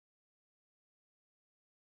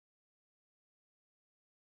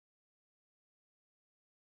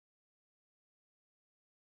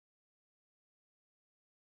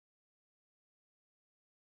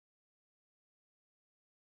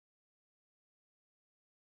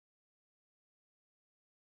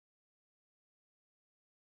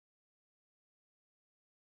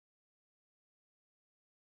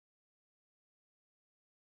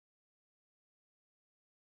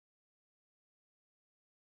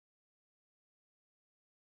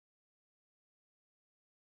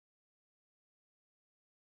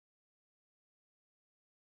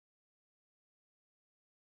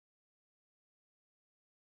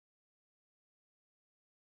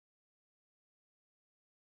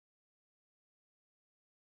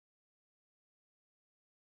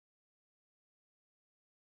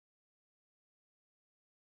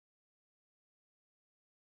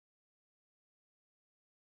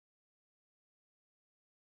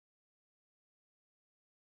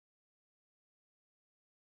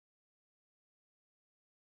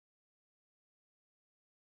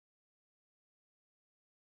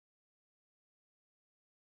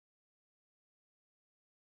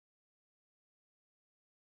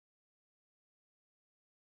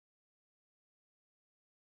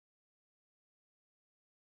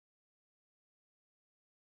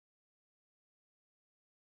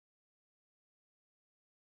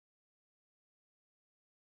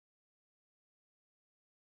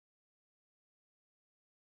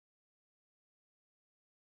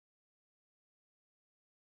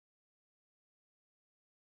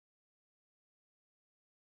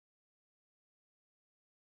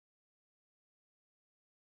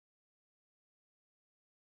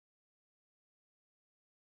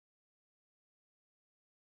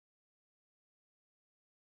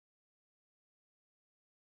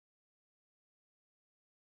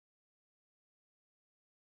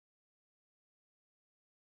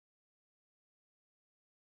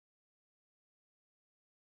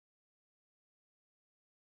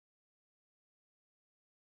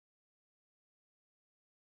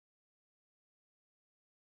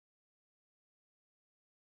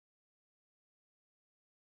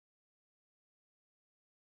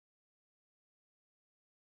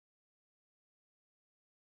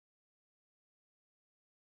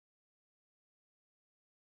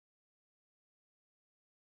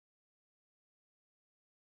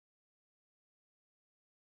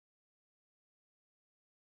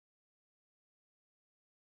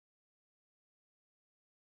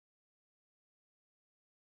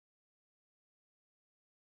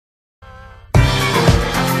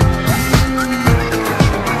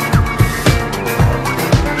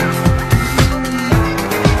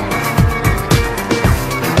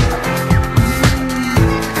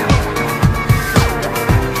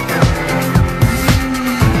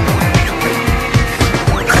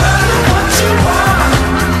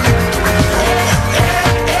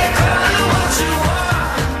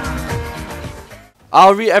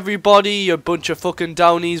Howdy everybody, you bunch of fucking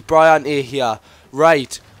downies, Bryanttie here.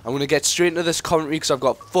 Right, I'm gonna get straight into this commentary because I've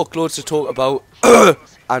got fuckloads to talk about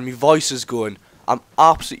and my voice is going. I'm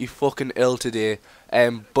absolutely fucking ill today.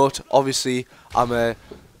 But obviously I'm a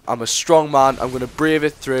strong man. I'm gonna brave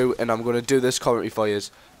it through and I'm gonna do this commentary for you.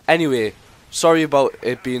 Anyway, sorry about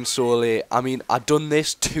it being so late. I mean, I done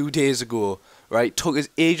this 2 days ago, right? Took us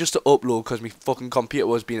ages to upload because my fucking computer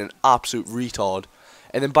was being an absolute retard.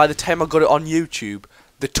 And then by the time I got it on YouTube,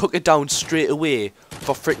 they took it down straight away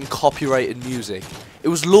for freaking copyrighted music. It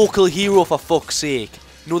was Local Hero, for fuck's sake.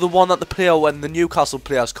 You know, the one that they play when the Newcastle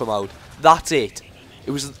players come out. That's it.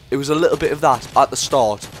 It was a little bit of that at the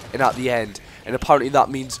start and at the end. And apparently that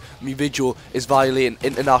means my video is violating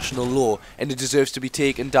international law and it deserves to be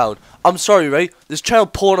taken down. I'm sorry, right? There's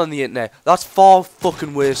child porn on the internet. That's far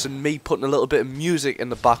fucking worse than me putting a little bit of music in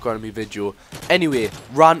the background of my video. Anyway,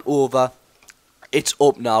 rant over. It's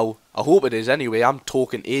up now. I hope it is anyway. I'm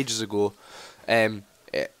talking ages ago.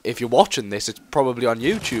 If you're watching this, it's probably on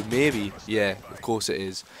YouTube, maybe. Yeah, of course it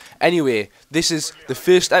is. Anyway, this is the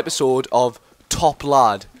first episode of Top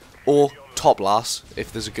Lad, or Top Lass,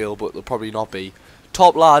 if there's a girl, but there'll probably not be.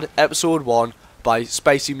 Top Lad, episode 1, by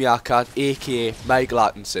SPIICYY Meerkat, aka Michael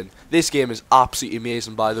Atkinson. This game is absolutely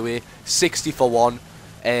amazing, by the way. 60 for 1.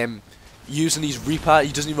 Using his Reaper,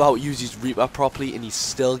 he doesn't even know how to use his Reaper properly, and he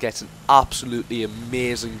still gets an absolutely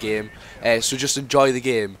amazing game. So just enjoy the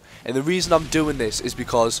game. And the reason I'm doing this is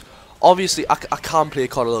because obviously I can play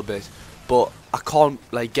COD a little bit, but I can't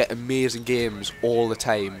like get amazing games all the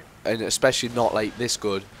time, and especially not like this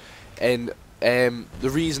good. And the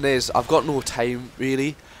reason is I've got no time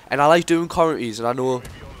really, and I like doing commentaries, and I know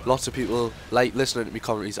lots of people like listening to me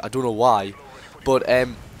commentaries. I don't know why, but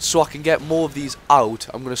so I can get more of these out,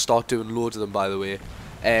 I'm going to start doing loads of them, by the way.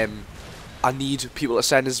 I need people to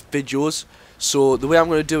send us videos. So the way I'm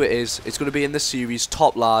going to do it is, it's going to be in this series,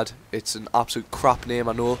 Top Lad. It's an absolute crap name,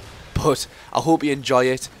 I know, but I hope you enjoy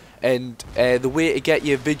it. And the way to get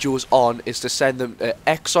your videos on is to send them to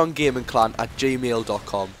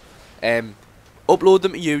exongamingclan@gmail.com. Upload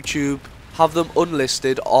them to YouTube, have them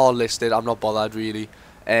unlisted or listed, I'm not bothered really.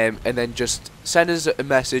 And then just send us a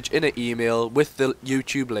message in an email with the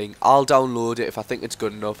YouTube link. I'll download it if I think it's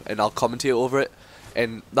good enough, and I'll commentate over it.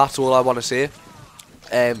 And that's all I want to say.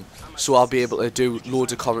 So I'll be able to do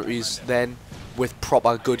loads of commentaries then with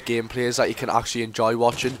proper good gameplays that you can actually enjoy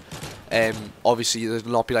watching. Obviously there'll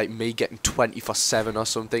not be like me getting 20 for 7 or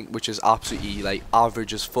something, which is absolutely like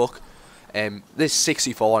average as fuck. This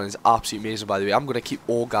 60 for 1 is absolutely amazing, by the way. I'm going to keep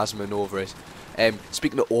orgasming over it.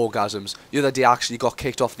 Speaking of orgasms, the other day I actually got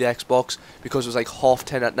kicked off the Xbox because it was like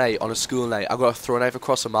 10:30 at night on a school night. I got a throw knife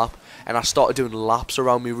across the map and I started doing laps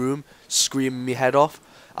around my room, screaming my head off.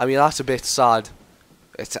 I mean, that's a bit sad.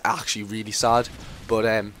 It's actually really sad. But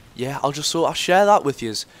yeah, I'll share that with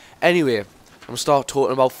yous. Anyway, I'm going to start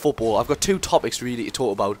talking about football. I've got 2 topics really to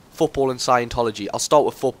talk about. Football and Scientology. I'll start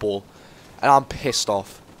with football. And I'm pissed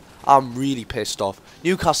off. I'm really pissed off.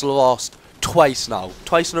 Newcastle lost twice now.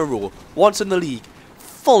 Twice in a row. Once in the league.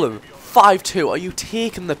 Fulham 5-2. Are you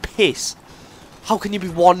taking the piss? How can you be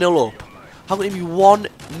 1-0 up? How can you be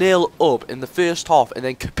 1-0 up in the first half and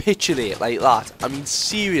then capitulate like that? I mean,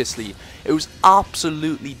 seriously. It was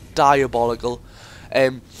absolutely diabolical.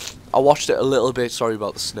 I watched it a little bit. Sorry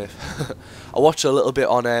about the sniff. I watched it a little bit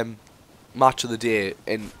on Match of the Day,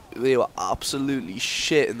 and they were absolutely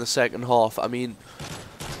shit in the second half. I mean,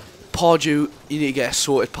 Pardew, you need to get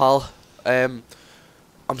sorted, pal. I'm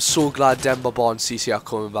so glad Demba Ba and SPIICYY are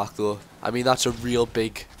coming back though. I mean, that's a real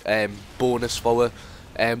big bonus for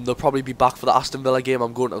her. They'll probably be back for the Aston Villa game.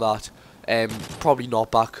 I'm going to that. Probably not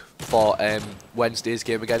back for Wednesday's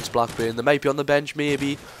game against Blackburn. They might be on the bench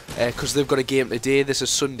maybe, because they've got a game today. This is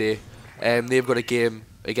Sunday. They've got a game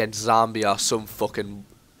against Zambia, some fucking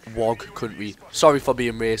wog country. Sorry for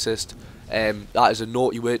being racist. That is a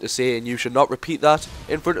naughty word to say, and you should not repeat that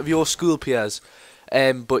in front of your school peers.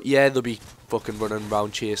 But yeah, they'll be fucking running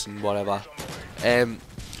around chasing whatever.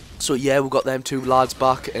 So yeah, we've got them 2 lads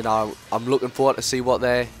back, and I'm looking forward to see what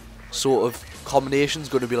their sort of combination's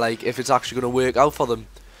going to be like, if it's actually going to work out for them.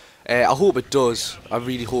 I hope it does. I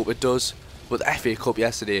really hope it does. But the FA Cup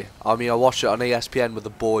yesterday, I mean, I watched it on ESPN with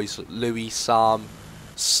the boys, Louis, Sam,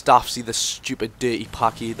 Staffsy, the stupid dirty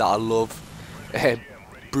packy that I love,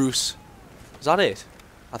 Bruce. Is that it?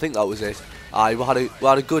 I think that was it. We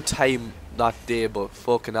had a good time that day, but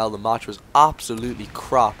fucking hell, the match was absolutely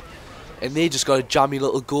crap. And they just got a jammy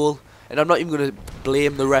little goal. And I'm not even going to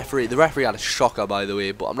blame the referee. The referee had a shocker, by the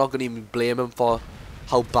way, but I'm not going to even blame him for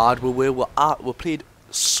how bad we were. We played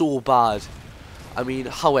so bad. I mean,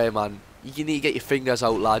 however, man, you need to get your fingers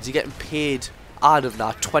out, lads. You're getting paid, I don't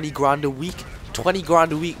know, 20 grand a week. 20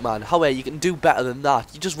 grand a week, man. How you can do better than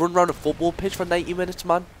that? You just run around a football pitch for 90 minutes,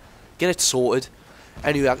 man. Get it sorted.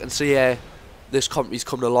 Anyway, I can see this company's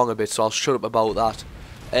coming along a bit, so I'll shut up about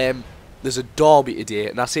that. There's a derby today,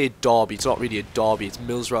 and I say derby, it's not really a derby, it's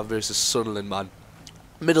Middlesbrough versus Sunderland, man.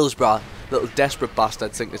 Middlesbrough, little desperate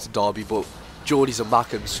bastards think it's a derby, but Geordies and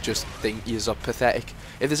Mackems just think he's pathetic.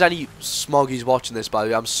 If there's any smoggies watching this, by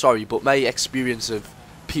the way, I'm sorry, but my experience of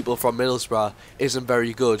people from Middlesbrough isn't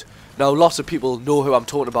very good. Now, lots of people know who I'm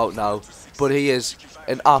talking about now, but he is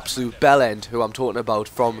an absolute bellend who I'm talking about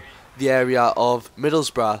from the area of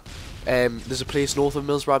Middlesbrough. There's a place north of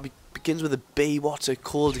Middlesbrough, begins with a B. What's it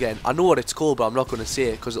called again? I know what it's called, but I'm not going to say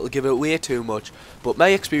it because it'll give it away too much. But my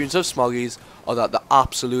experience of smoggies are that they're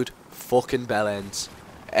absolute fucking bellends.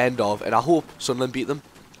 End of. And I hope Sunderland beat them.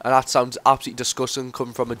 And that sounds absolutely disgusting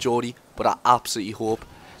coming from a Geordie, but I absolutely hope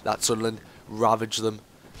that Sunderland ravage them,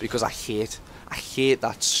 because I hate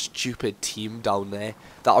that stupid team down there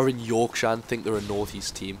that are in Yorkshire and think they're a North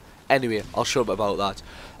East team. Anyway, I'll shut up about that.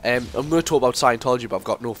 I'm going to talk about Scientology, but I've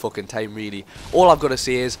got no fucking time, really. All I've got to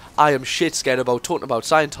say is, I am shit scared about talking about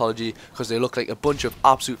Scientology, because they look like a bunch of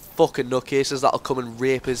absolute fucking nutcases that'll come and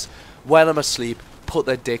rape us when I'm asleep, put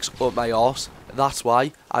their dicks up my arse. That's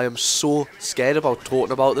why I am so scared about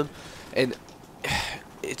talking about them. And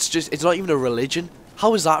it's not even a religion.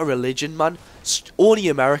 How is that a religion, man? Only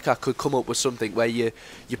America could come up with something where you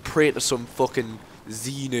pray to some fucking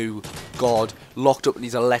Xenu god locked up in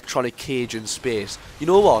his electronic cage in space. You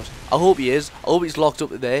know what? I hope he is. I hope he's locked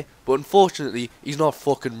up there. But unfortunately, he's not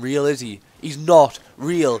fucking real, is he? He's not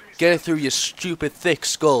real. Get it through your stupid thick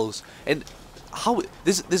skulls. And how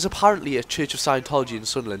there's apparently a Church of Scientology in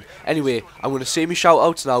Sunderland. Anyway, I'm going to say my shout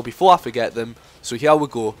outs now before I forget them. So here we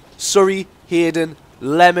go. Surrey, Hayden,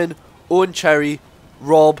 Lemon, Owen Cherry,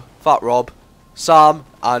 Rob, Fat Rob, Sam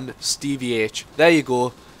and Stevie H. There you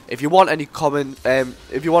go. If you want any comment,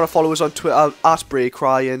 if you want to follow us on Twitter at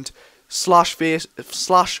 @Bryanttie /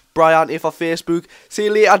 Bryanttie for Facebook. See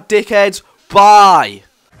you later, dickheads. Bye.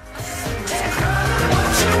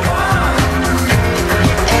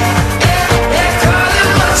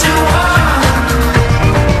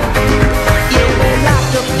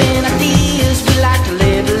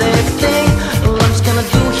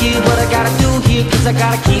 I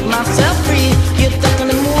gotta keep myself